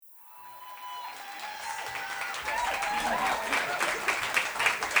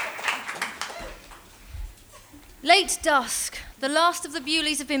Late dusk, the last of the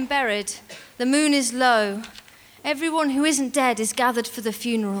Bewleys have been buried. The moon is low. Everyone who isn't dead is gathered for the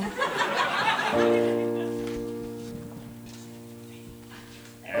funeral.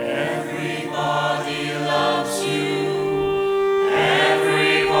 Everybody loves you.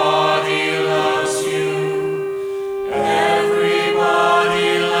 Everybody loves you.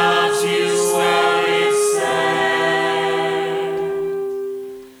 Everybody loves you, so it's sad.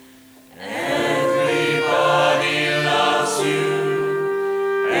 Everybody loves you.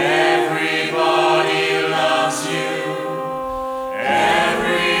 Everybody loves you.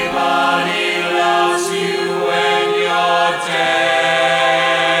 Everybody loves you when you're dead.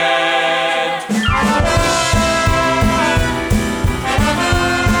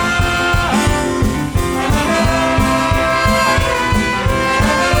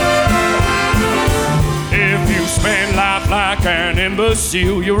 Like an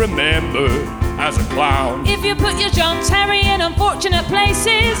imbecile you remember as a clown. If you put your John Terry in unfortunate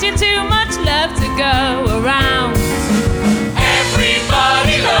places, you're too much love to go around.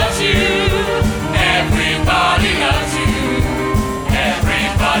 Everybody loves you. Everybody loves you.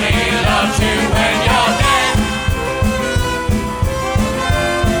 Everybody loves you when you're dead.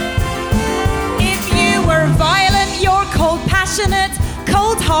 If you were violent, you're cold, passionate,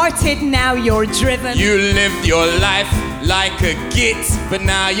 cold-hearted, now you're driven. You lived your life like a git, but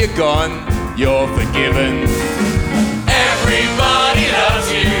now you're gone, you're forgiven. Everybody loves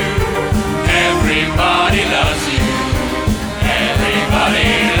you. Everybody loves you. Everybody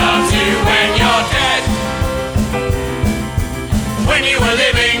loves you when you're dead. When you were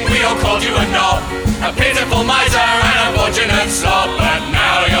living, we all called you a knob, a pitiful miser and unfortunate slob. But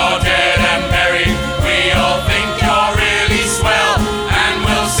now you're dead and buried, we all think you're really swell, and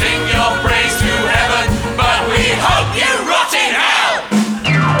we'll sing your praise to heaven, but we hope you rot in hell.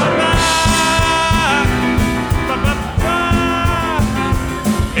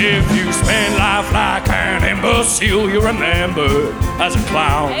 If you spend life like an imbecile you remember as a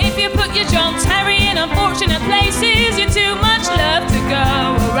clown. If you put your John Terry in unfortunate places, you're too much love to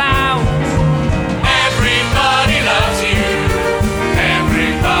go around. Everybody loves you.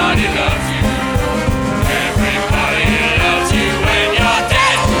 Everybody loves you. Everybody loves you when you're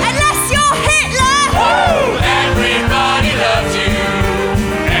dead. Unless you're Hitler! Woo! Everybody loves you.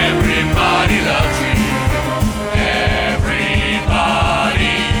 Everybody loves you. Everybody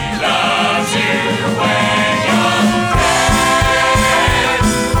loves you when you're dead.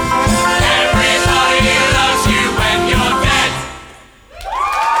 Everybody loves you when you're dead.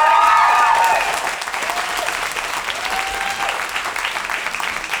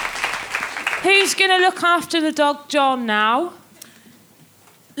 Who's going to look after the dog John now?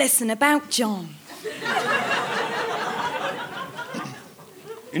 Listen, about John.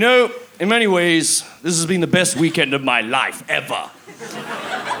 You know, in many ways, this has been the best weekend of my life ever.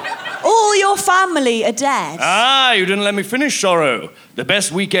 All your family are dead. Ah, you didn't let me finish, Sorrow. The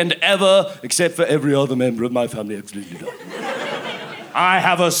best weekend ever, except for every other member of my family absolutely died. I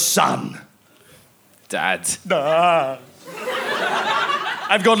have a son. Dad. Ah.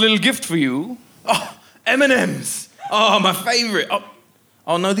 I've got a little gift for you. Oh, M&M's. Oh, my favourite.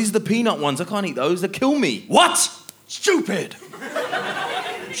 Oh, no, these are the peanut ones. I can't eat those. They kill me. What? Stupid.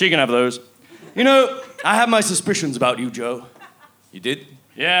 She can have those. You know, I have my suspicions about you, Joe. You did?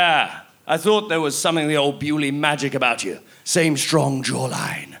 Yeah. I thought there was something of the old Bewley magic about you. Same strong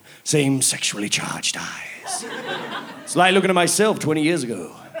jawline. Same sexually charged eyes. It's like looking at myself 20 years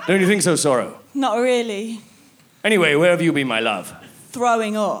ago. Don't you think so, Sorrow? Not really. Anyway, where have you been, my love?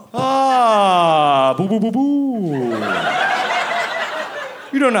 Throwing up. Ah, boo, boo, boo, boo.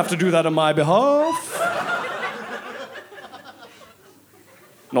 You don't have to do that on my behalf.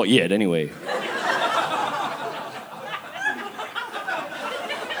 Not yet, anyway.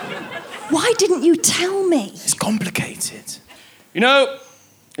 Why didn't you tell me? It's complicated. You know,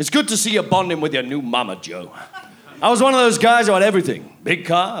 it's good to see you bonding with your new mama, Joe. I was one of those guys who had everything. Big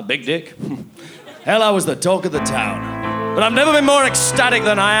car, big dick. Hell, I was the talk of the town. But I've never been more ecstatic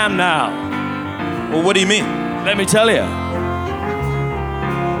than I am now. Well, what do you mean? Let me tell you.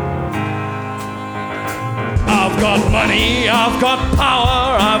 I've got money, I've got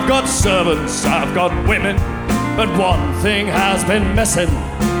power, I've got servants, I've got women. But one thing has been missing.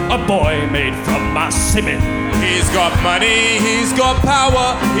 A boy made from my semen. He's got money, he's got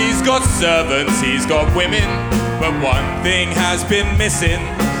power, he's got servants, he's got women. But one thing has been missing.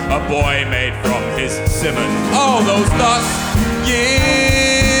 A boy made from his semen. Oh, those last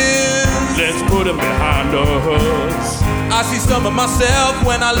years. Let's put him behind us. I see some of myself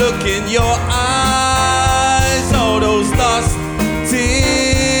when I look in your eyes. Oh, those lost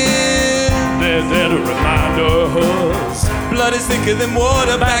tears. They're there to remind us.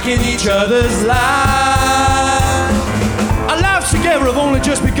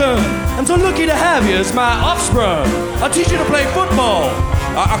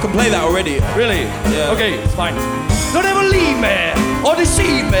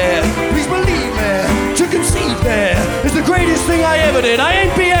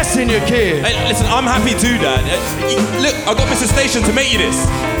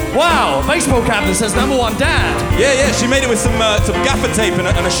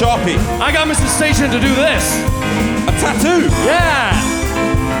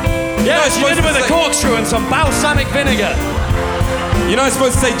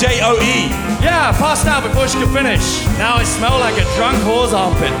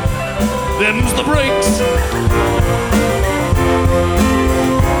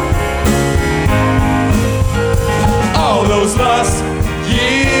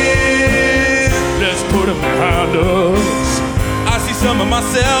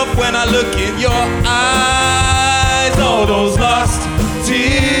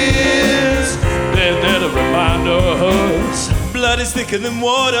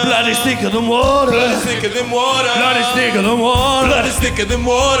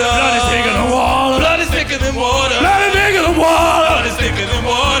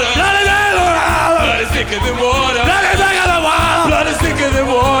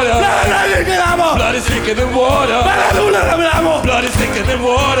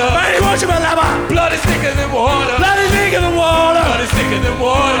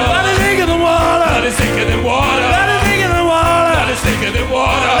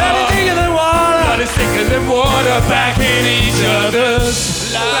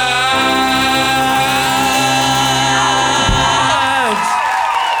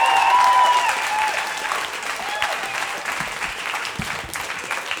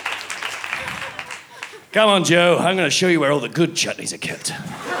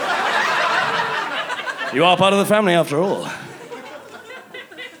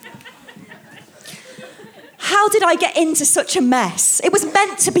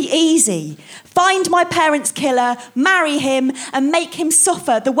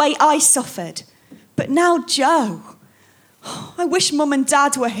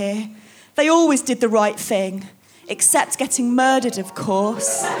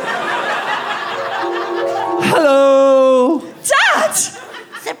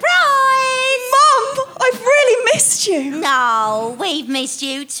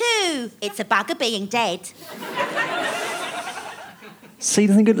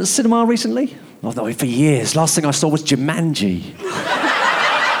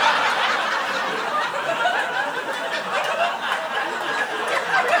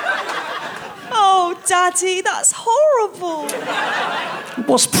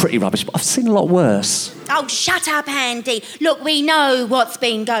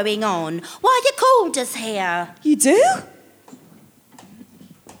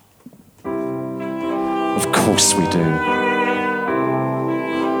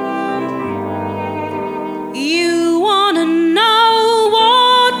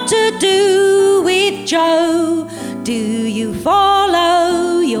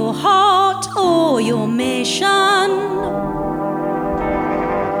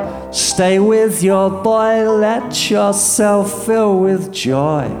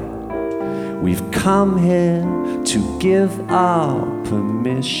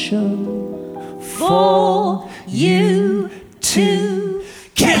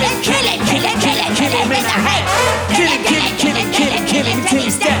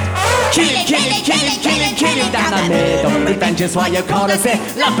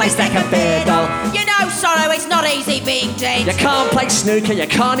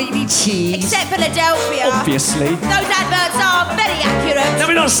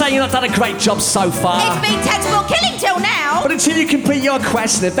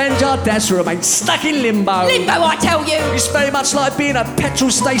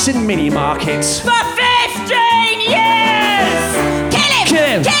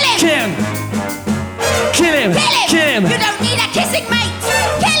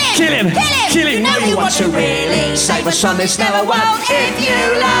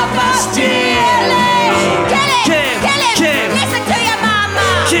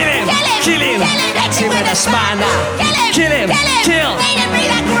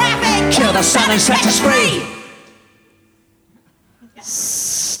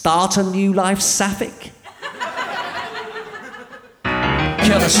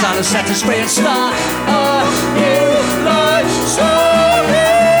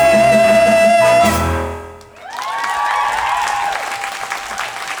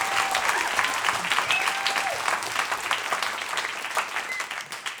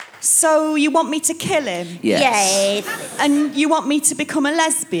 you want me to kill him? Yes. And you want me to become a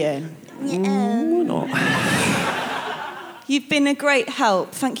lesbian? Why not? You've been a great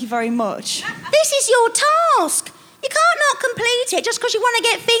help. Thank you very much. This is your task. You can't not complete it just because you want to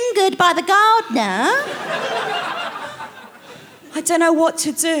get fingered by the gardener. I don't know what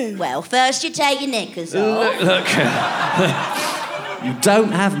to do. Well, first you take your knickers off. Look. You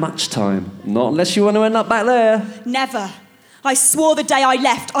don't have much time. Not unless you want to end up back there. Never. I swore the day I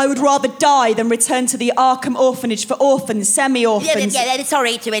left I would rather die than return to the Arkham Orphanage for orphans, semi-orphans... Yeah,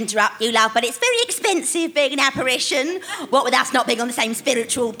 sorry to interrupt you, love, but it's very expensive being an apparition. What with us not being on the same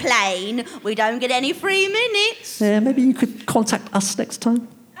spiritual plane, we don't get any free minutes. Yeah, maybe you could contact us next time.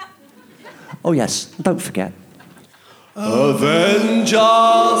 Oh, yes, don't forget. Avenge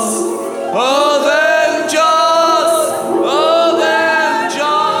us! Avenge us! Avenge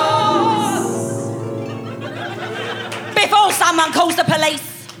us! Before someone calls the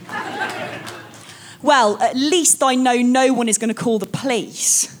police. Well, at least I know no one is going to call the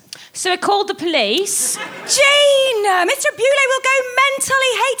police. So I called the police. Jean! Mr. Bewley will go mental.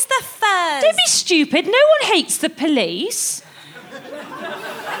 He hates the Fuzz. Don't be stupid. No one hates the police.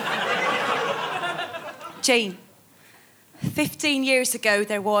 Jean, 15 years ago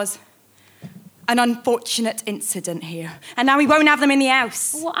there was an unfortunate incident here. And now we won't have them in the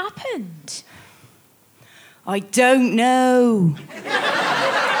house. What happened? I don't know.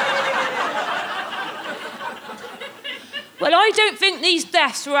 Well, I don't think these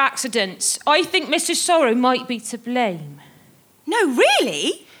deaths were accidents. I think Mrs. Sorrow might be to blame. No,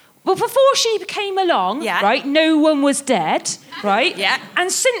 really? Well, before she came along, right, no one was dead, right? Yeah.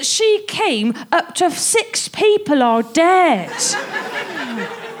 And since she came, up to 6 people are dead.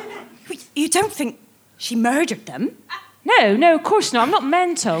 You don't think she murdered them? No, of course not. I'm not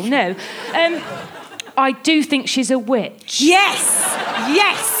mental, no. I do think she's a witch.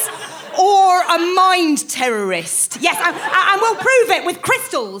 Yes. Or a mind terrorist. Yes, and we'll prove it with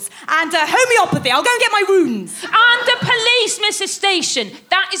crystals and homeopathy. I'll go and get my runes. And the police, Mrs. Station.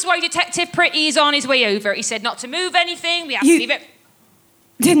 That is why Detective Pretty is on his way over. He said not to move anything. We have to leave it.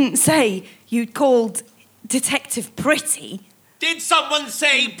 Didn't say you'd called Detective Pretty. Did someone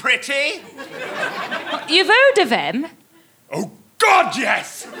say pretty? You've heard of him? Oh, God,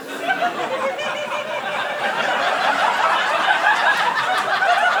 yes!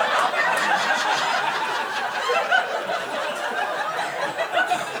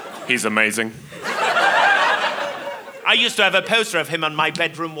 He's amazing. I used to have a poster of him on my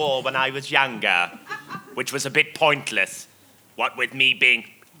bedroom wall when I was younger, which was a bit pointless. What with me being...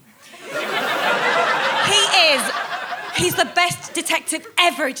 He's the best detective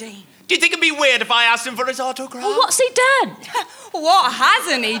ever, Jean. Do you think it'd be weird if I asked him for his autograph? Well, what's he done? What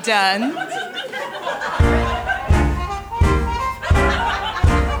hasn't he done?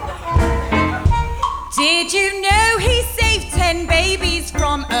 Did you know he saved 10 babies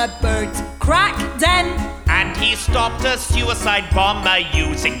from a bird crack den? And he stopped a suicide bomber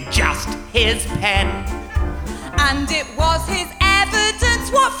using just his pen. And it was his evidence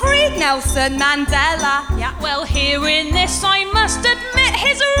what freed Nelson Mandela. Yeah. Well, hearing this, I must admit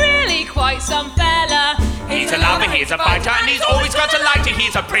he's really quite some fella. He's a lover, he's a fighter, and he's always got a lighter.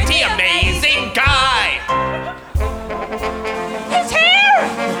 He's a pretty amazing guy. He's here!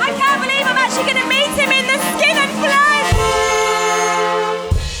 I can't believe I'm actually going to meet him in the skin and flesh!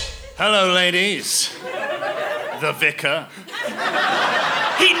 Hello, ladies. The vicar.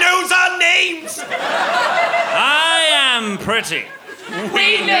 He knows our names! I am pretty.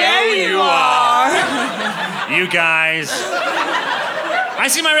 We know you are! You guys. I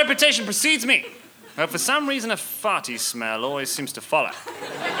see my reputation precedes me. But for some reason, a farty smell always seems to follow.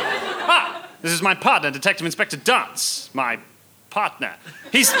 Ah, this is my partner, Detective Inspector Dance. My partner.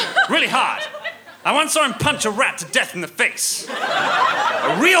 He's really hard. I once saw him punch a rat to death in the face.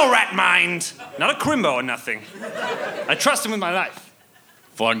 A real rat, mind. Not a crimbo or nothing. I trust him with my life.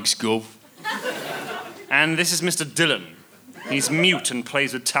 Thanks, Gov. And this is Mr. Dillon. He's mute and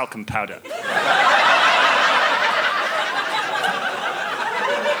plays with talcum powder.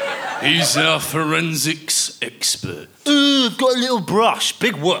 He's our forensics expert. Ooh, I've got a little brush.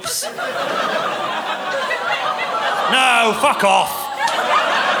 Big whoops. No, fuck off.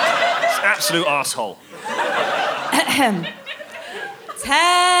 It's an absolute arsehole.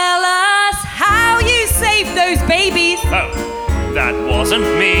 Tell us how you saved those babies. Oh, that wasn't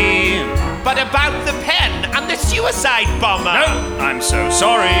me. But about the pen and the suicide bomber. No, I'm so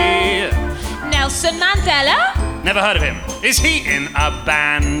sorry. Nelson Mandela? Never heard of him. Is he in a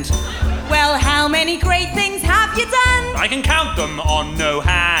band? Well, how many great things have you done? I can count them on no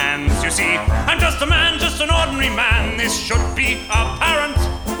hands. You see, I'm just a man, just an ordinary man. This should be apparent.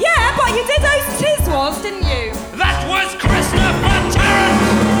 Yeah, but you did those Tiswas, didn't you? That was Christopher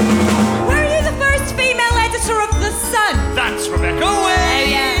Tarrant! Were you the first female editor of The Sun? That's Rebecca Wade! Oh,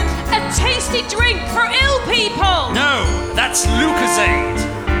 yeah. A tasty drink for ill people. No, that's Lucasade.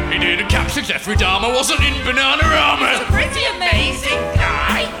 He did a capture Jeffrey Dahmer wasn't in Banana-Rama. Pretty amazing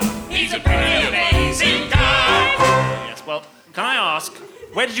guy. He's a pretty amazing guy. Yes, well, can I ask,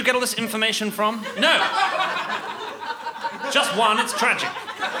 where did you get all this information from? No. Just one, it's tragic.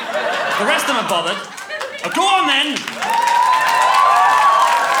 The rest of them are bothered. Oh, go on then!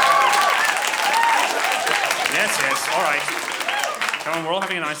 Yes, all right. Come on, we're all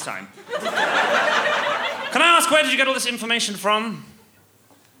having a nice time. Can I ask, where did you get all this information from?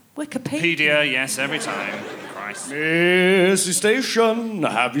 Wikipedia. Yes, every time. Christ. Mrs. Station,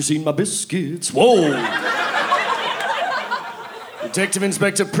 have you seen my biscuits? Whoa! Detective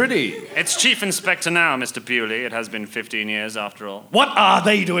Inspector Pretty. It's Chief Inspector now, Mr. Bewley. It has been 15 years, after all. What are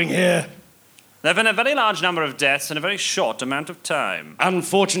they doing here? There have been a very large number of deaths in a very short amount of time.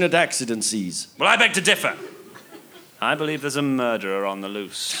 Unfortunate accidencies. Well, I beg to differ. I believe there's a murderer on the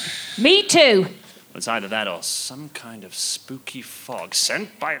loose. Me too. It's either that or some kind of spooky fog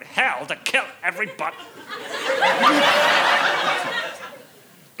sent by hell to kill everybody.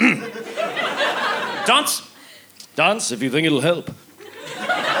 Dance? Dance, if you think it'll help.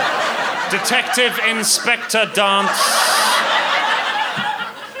 Detective Inspector Dance.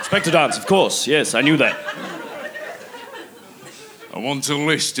 Inspector Dance, of course. Yes, I knew that. I want a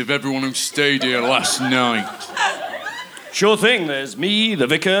list of everyone who stayed here last night. Sure thing. There's me, the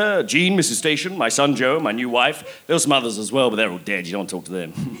vicar, Jean, Mrs. Station, my son Joe, my new wife. There's some others as well, but they're all dead. You don't talk to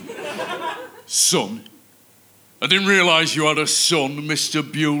them. Son? I didn't realise you had a son, Mr.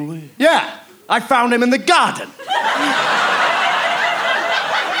 Bewley. Yeah, I found him in the garden.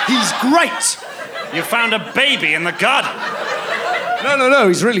 He's great. You found a baby in the garden? No,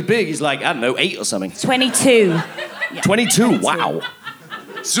 he's really big. He's like, I don't know, 8 or something. 22. 22, wow.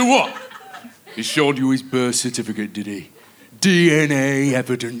 So what? He showed you his birth certificate, did he? DNA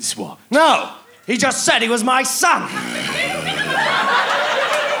evidence, what? No, he just said he was my son.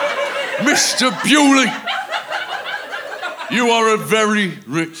 Mr. Bewley, you are a very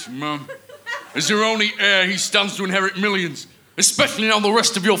rich man. As your only heir, he stands to inherit millions, especially now the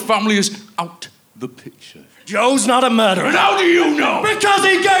rest of your family is out the picture. Joe's not a murderer. And how do you know? Because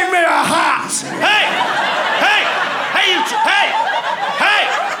he gave me a hat. Hey,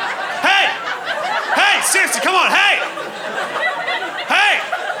 seriously, come on, hey!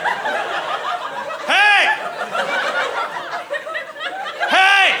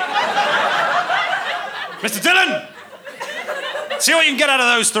 Mr. Dillon! See what you can get out of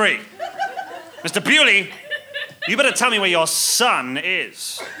those three. Mr. Bewley, you better tell me where your son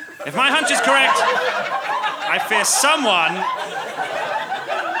is. If my hunch is correct, I fear someone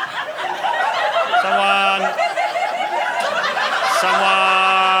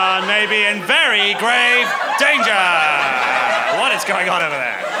may be in very grave danger. What is going on over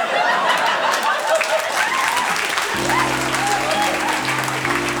there?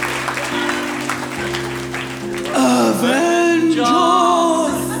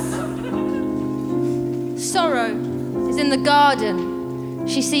 Sorrow is in the garden.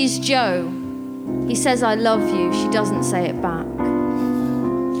 She sees Joe. He says, I love you. She doesn't say it back.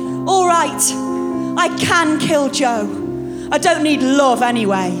 All right, I can kill Joe. I don't need love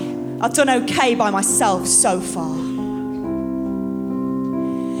anyway. I've done okay by myself so far.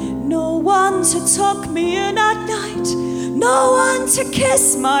 No one to tuck me in at night. No one to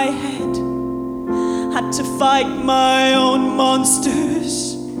kiss my head. Had to fight my own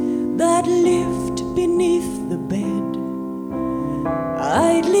monsters that lived beneath the bed.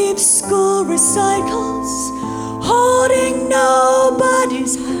 I'd leave school recitals holding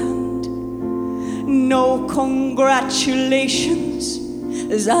nobody's hand. No congratulations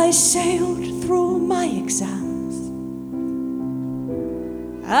as I sailed through my exams.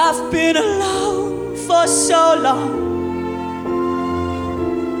 I've been alone for so long,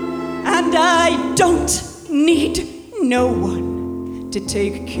 and I don't need no one to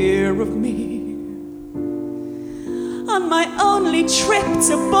take care of me. On my only trip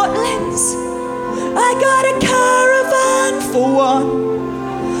to Butlins, I got a caravan for one.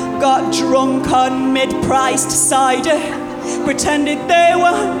 Got drunk on mid-priced cider, pretended they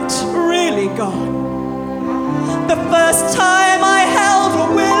weren't really gone. The first time I held a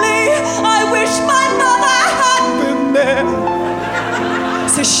willy, I wish my mother had been there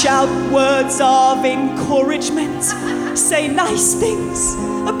to shout words of encouragement, say nice things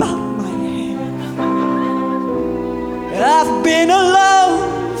about my hair. I've been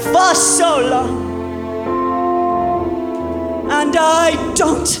alone for so long, and And I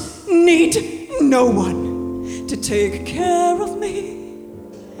don't need no one to take care of me.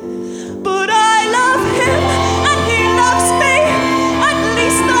 But I love him and he loves me, at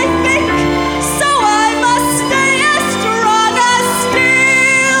least I think. So I must stay as strong as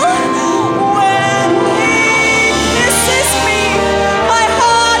steel. When he kisses me, my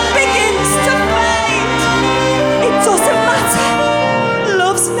heart begins to fade. It doesn't matter,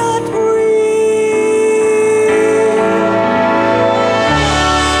 love's not real.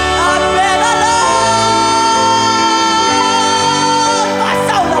 I've been alone for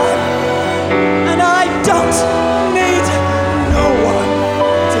so long, and I don't need no one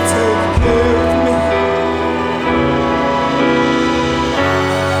to take care of me.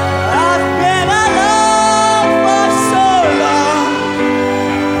 I've been alone for so long.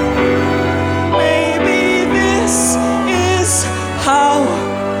 Maybe this is how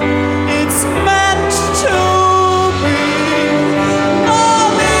it's meant to be for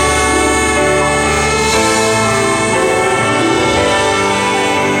me.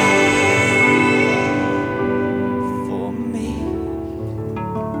 For me.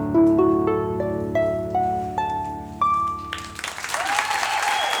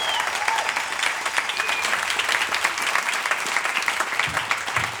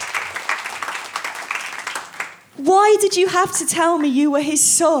 Why did you have to tell me you were his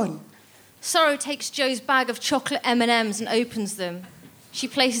son? Sorrow takes Joe's bag of chocolate M&Ms and opens them. She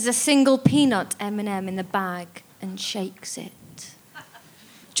places a single peanut M&M in the bag and shakes it.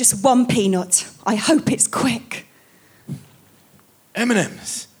 Just one peanut. I hope it's quick.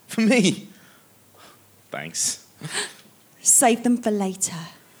 M&M's for me. Thanks. Save them for later.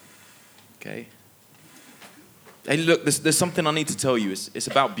 Okay. Hey, look, there's something I need to tell you. It's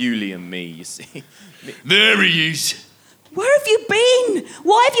about Bewley and me, you see. There he is. Where have you been?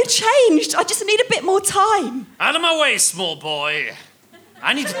 Why have you changed? I just need a bit more time. Out of my way, small boy.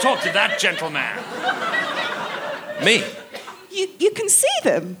 I need to talk to that gentleman. Me? You can see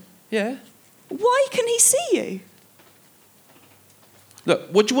them. Yeah. Why can he see you? Look,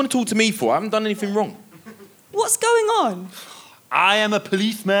 what do you want to talk to me for? I haven't done anything wrong. What's going on? I am a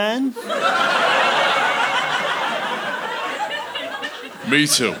policeman. Me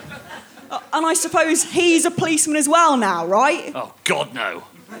too. And I suppose he's a policeman as well now, right? Oh, God, no.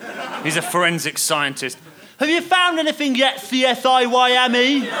 He's a forensic scientist. Have you found anything yet,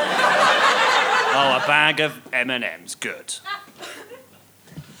 CSIYME? Oh, a bag of M&Ms. Good.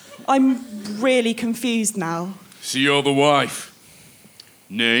 I'm really confused now. So you're the wife.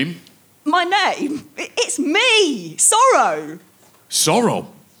 Name? My name? It's me, Sorrow.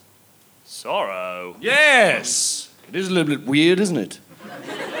 Sorrow. Sorrow. Yes! It is a little bit weird, isn't it?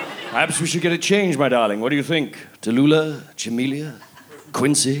 Perhaps we should get it changed, my darling. What do you think? Tallulah? Jamelia?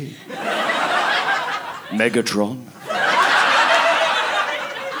 Quincy? Megatron?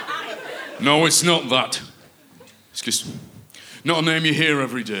 No, it's not that. It's just not a name you hear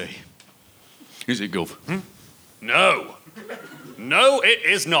every day. Is it, Gov? No. No, it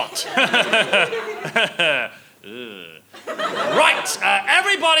is not. Right,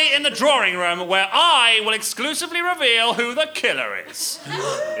 everybody in the drawing room where I will exclusively reveal who the killer is.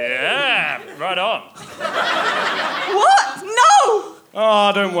 Yeah, right on. What? No!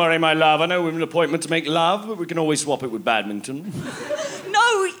 Oh, don't worry, my love. I know we have an appointment to make love, but we can always swap it with badminton.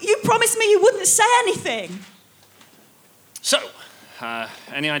 No, you promised me you wouldn't say anything. So,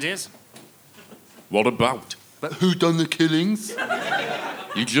 any ideas? What about? But who done the killings?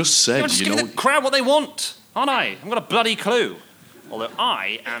 You just said, I'm just giving the crowd what they want, aren't I? I haven't got a bloody clue. Although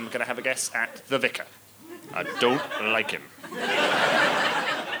I am going to have a guess at the vicar. I don't like him.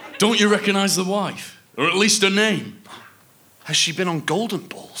 Don't you recognise the wife? Or at least her name? Has she been on Golden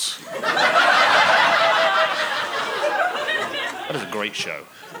Balls? That is a great show.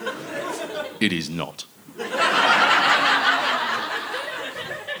 It is not.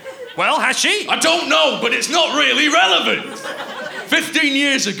 Well, has she? I don't know, but it's not really relevant. 15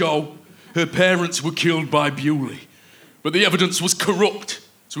 years ago, her parents were killed by Bewley, but the evidence was corrupt,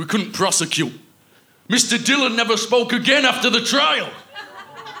 so we couldn't prosecute. Mr. Dillon never spoke again after the trial.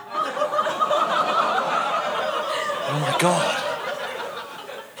 Oh my God.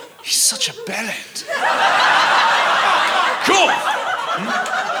 He's such a bellend. Cool.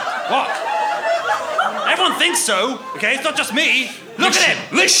 What? Everyone thinks so, okay? It's not just me. Look at him!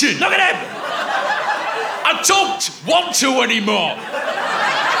 Listen! Look at him! I don't want to anymore!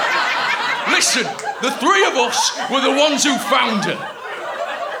 Listen, the three of us were the ones who found her.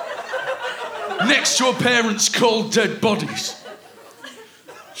 Next to her parents' cold, dead bodies.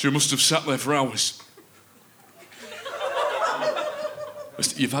 She must have sat there for hours.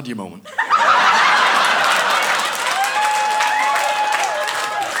 You've had your moment.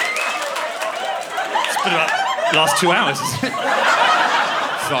 been about the last 2 hours, isn't it?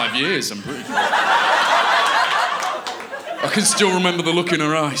 5 years, I'm pretty sure. I can still remember the look in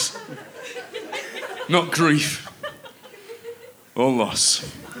her eyes. Not grief or loss,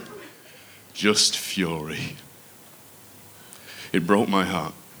 just fury. It broke my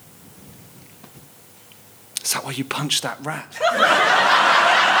heart. Is that why you punched that rat? Is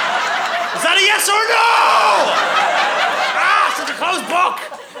that a yes or no? Such a closed book.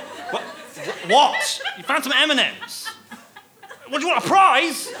 What? You found some M&Ms? What, do you want, a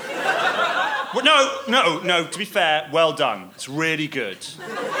prize? Well, no, to be fair, well done. It's really good.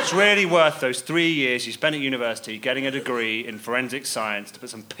 It's really worth those 3 years you spent at university getting a degree in forensic science to put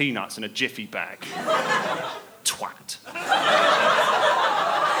some peanuts in a jiffy bag. Twat.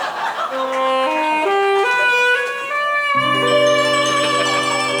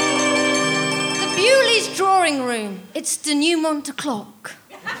 The Bewley's drawing room. It's the Newmont o'clock.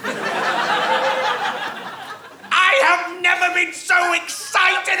 I have never been so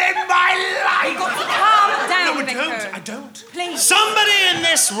excited in my life! Calm down, No, Vicar. I don't. Please. Somebody in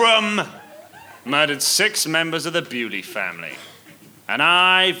this room murdered 6 members of the Bewley family. And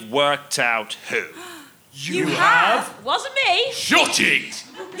I've worked out who. You have? Wasn't me. Shut it!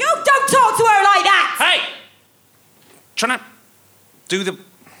 You don't talk to her like that! Hey! Trying to do the...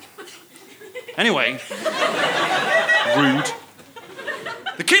 Anyway. Rude.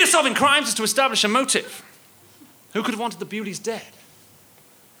 The key to solving crimes is to establish a motive. Who could have wanted the Bewleys dead?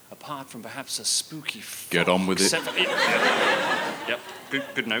 Apart from perhaps a spooky... Get on with it. Yep,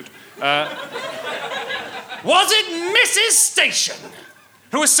 good note. Was it Mrs. Station,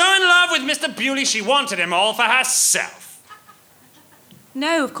 who was so in love with Mr. Bewley she wanted him all for herself?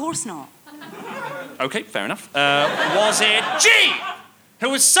 No, of course not. Okay, fair enough. Was it G, who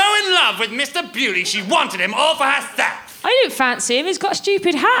was so in love with Mr. Bewley she wanted him all for herself? I don't fancy him. He's got a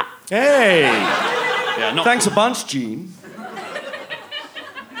stupid hat. Hey! Yeah, not... Thanks a bunch, Gene.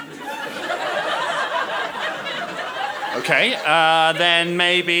 Okay, then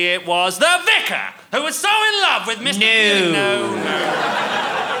maybe it was the vicar, who was so in love with Mr. Bewley. No.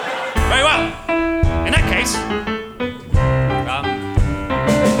 Very well. In that case...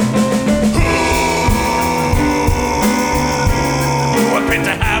 who happened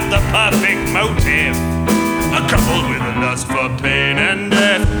to have the perfect motive, coupled with a lust for pain and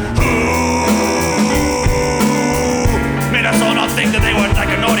death? Who made us all not think that they were like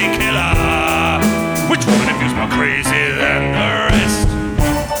a naughty killer? Which woman of you's more crazy than the rest?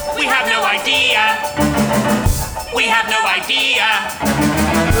 We have no idea. We have no idea.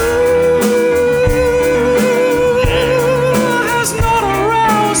 Has not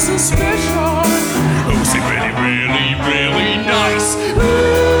aroused suspicion. Who's secretly really nice?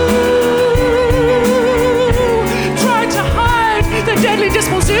 Tried to hide the deadly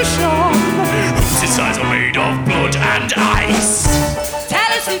disposition. Whose eyes are made of blood and ice?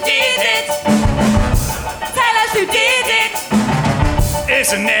 Tell us who did it! Tell us who did it!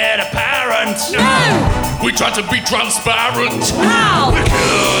 Isn't it apparent? No! We try to be transparent. How? I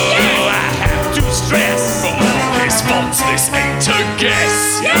have to stress. For all his faults, this ain't a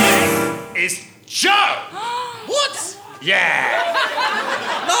guess. Yes! Is Joe. What? Yeah.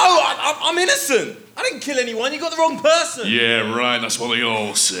 No, I'm innocent. I didn't kill anyone. You got the wrong person. Yeah, right, that's what they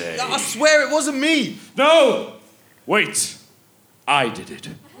all say. I swear it wasn't me. No! Wait. I did it.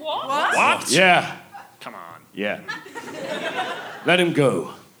 What? Yeah. Come on. Yeah. Let him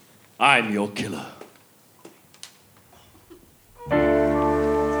go. I'm your killer.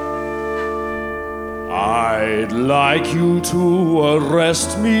 I'd like you to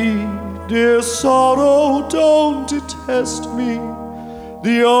arrest me, dear sorrow, don't detest me.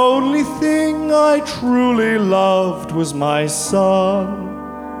 The only thing I truly loved was my son.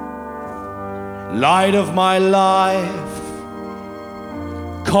 Light of my life,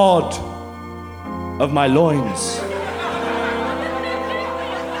 cod of my loins.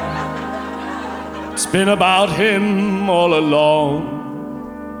 It's been about him all along.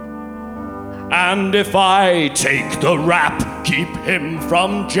 And if I take the rap, keep him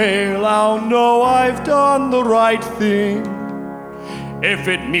from jail, I'll know I've done the right thing. If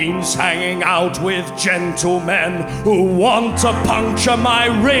it means hanging out with gentlemen who want to puncture my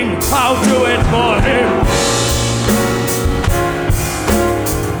ring, I'll do it for him.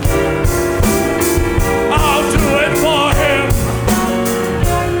 I'll do it for him.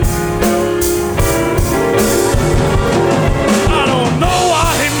 I don't know why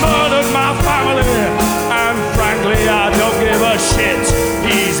he murdered my family, and frankly I don't give a shit.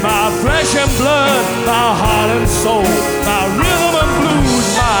 He's my flesh and blood, my heart and soul, my rhythm and blues,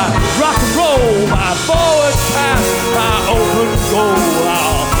 my rock and roll, my forward pass, my open goal.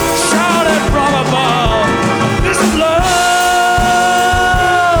 I'll shout it from above.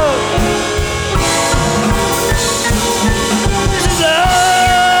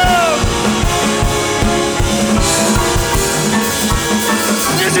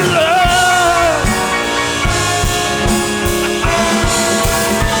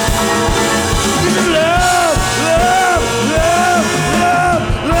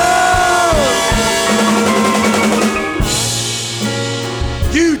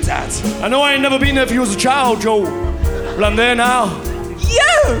 I know I ain't never been there for you as a child, Joe. But I'm there now.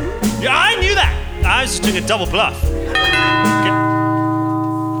 You! Yeah, I knew that. I was just doing a double bluff.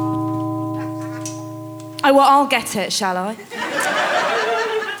 Oh, well, I'll get it, shall I?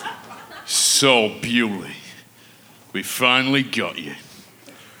 So, Bewley, we finally got you.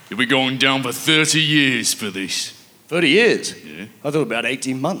 You'll be going down for 30 years for this. 30 years? Yeah. I thought about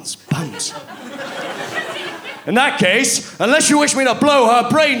 18 months. Bums. In that case, unless you wish me to blow her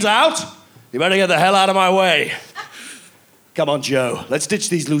brains out, you better get the hell out of my way. Come on, Joe. Let's ditch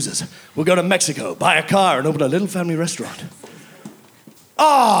these losers. We'll go to Mexico, buy a car, and open a little family restaurant.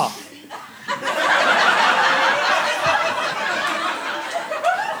 Ah!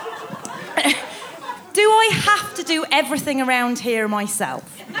 Do I have to do everything around here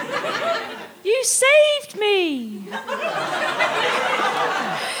myself? You saved me.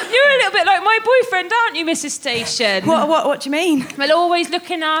 You're a little bit like my boyfriend, aren't you, Mrs. Station? What do you mean? Well, always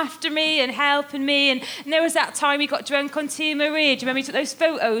looking after me and helping me. And there was that time we got drunk on Tia Maria. Do you remember you took those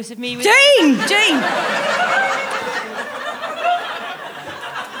photos of me with... Jane!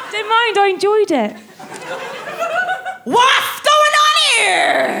 Don't mind, I enjoyed it. What's going on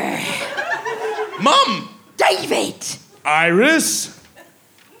here? Mum! David! Iris?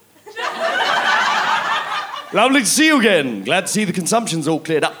 Lovely to see you again. Glad to see the consumption's all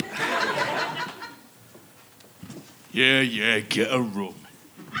cleared up. Yeah, get a room.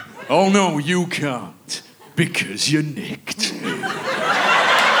 Oh, no, you can't. Because you're nicked.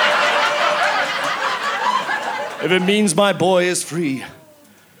 If it means my boy is free.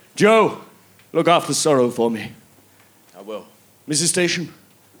 Joe, look after Sorrow for me. I will. Mrs. Station,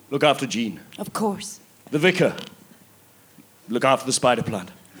 look after Jean. Of course. The vicar, look after the spider plant.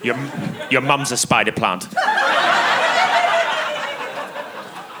 Your mum's a spider plant.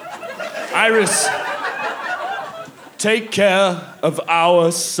 Iris, take care of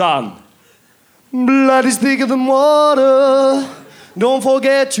our son. Blood is thicker than water. Don't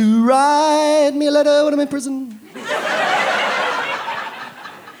forget to write me a letter when I'm in prison.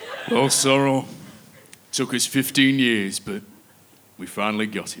 Oh, Sorrow. Took us 15 years, but we finally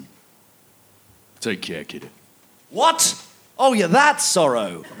got him. Take care, kid. What? Oh, you're that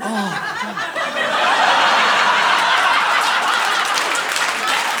Sorrow. Oh.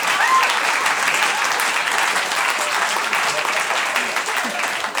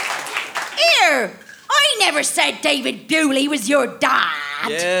 Here! I never said David Bewley was your dad.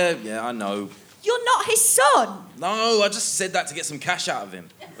 Yeah, I know. You're not his son. No, I just said that to get some cash out of him.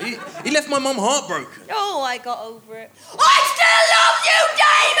 He left my mum heartbroken. Oh, I got over it. I still love you,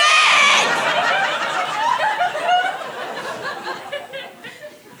 David!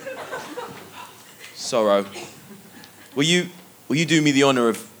 Sorrow. Will you do me the honour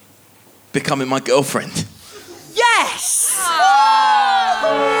of becoming my girlfriend? Yes!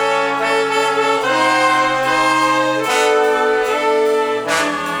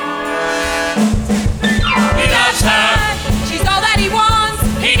 He loves her. She's all that he wants.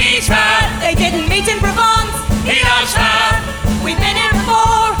 He needs her. They didn't meet in Provence. He loves her. We've been here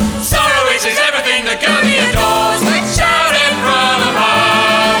before. Sorrow is his everything. The girl he adores. Let's shout in front of her.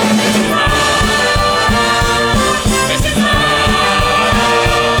 This is love.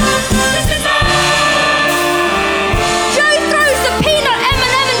 This is love. Joe throws the peanut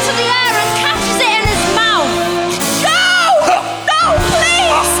M&M into the air and catches it in his mouth. No! No,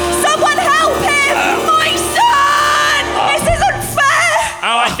 please! Someone help him! My son! This isn't fair!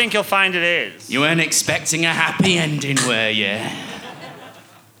 Oh, I think you'll find it is. You weren't expecting a happy ending, were you?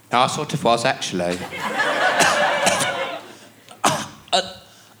 I sort of was, actually.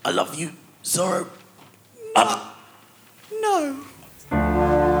 I love you, Sorrow. No.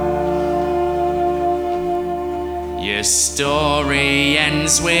 Your story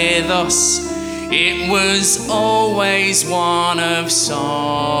ends with us. It was always one of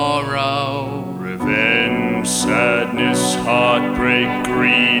sorrow. Revenge, sadness, heartbreak,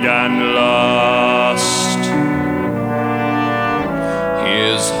 greed, and lust.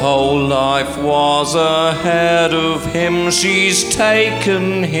 His whole life was ahead of him. She's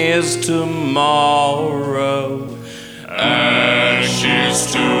taken his tomorrow. Ashes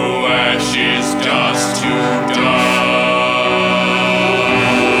to ashes, dust to dust.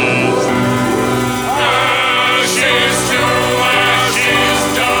 Ashes to ashes,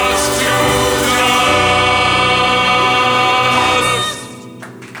 dust to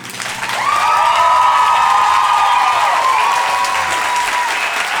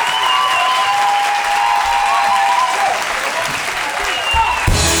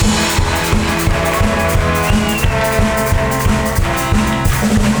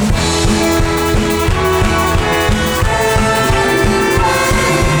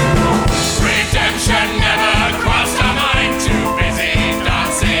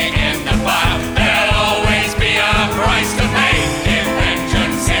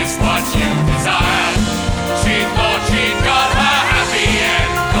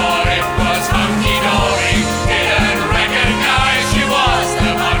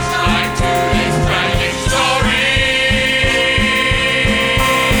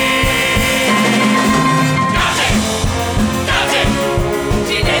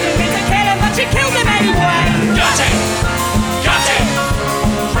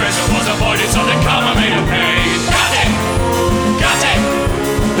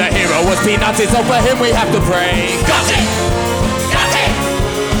peanuts, it's all for him we have to pray. Got it!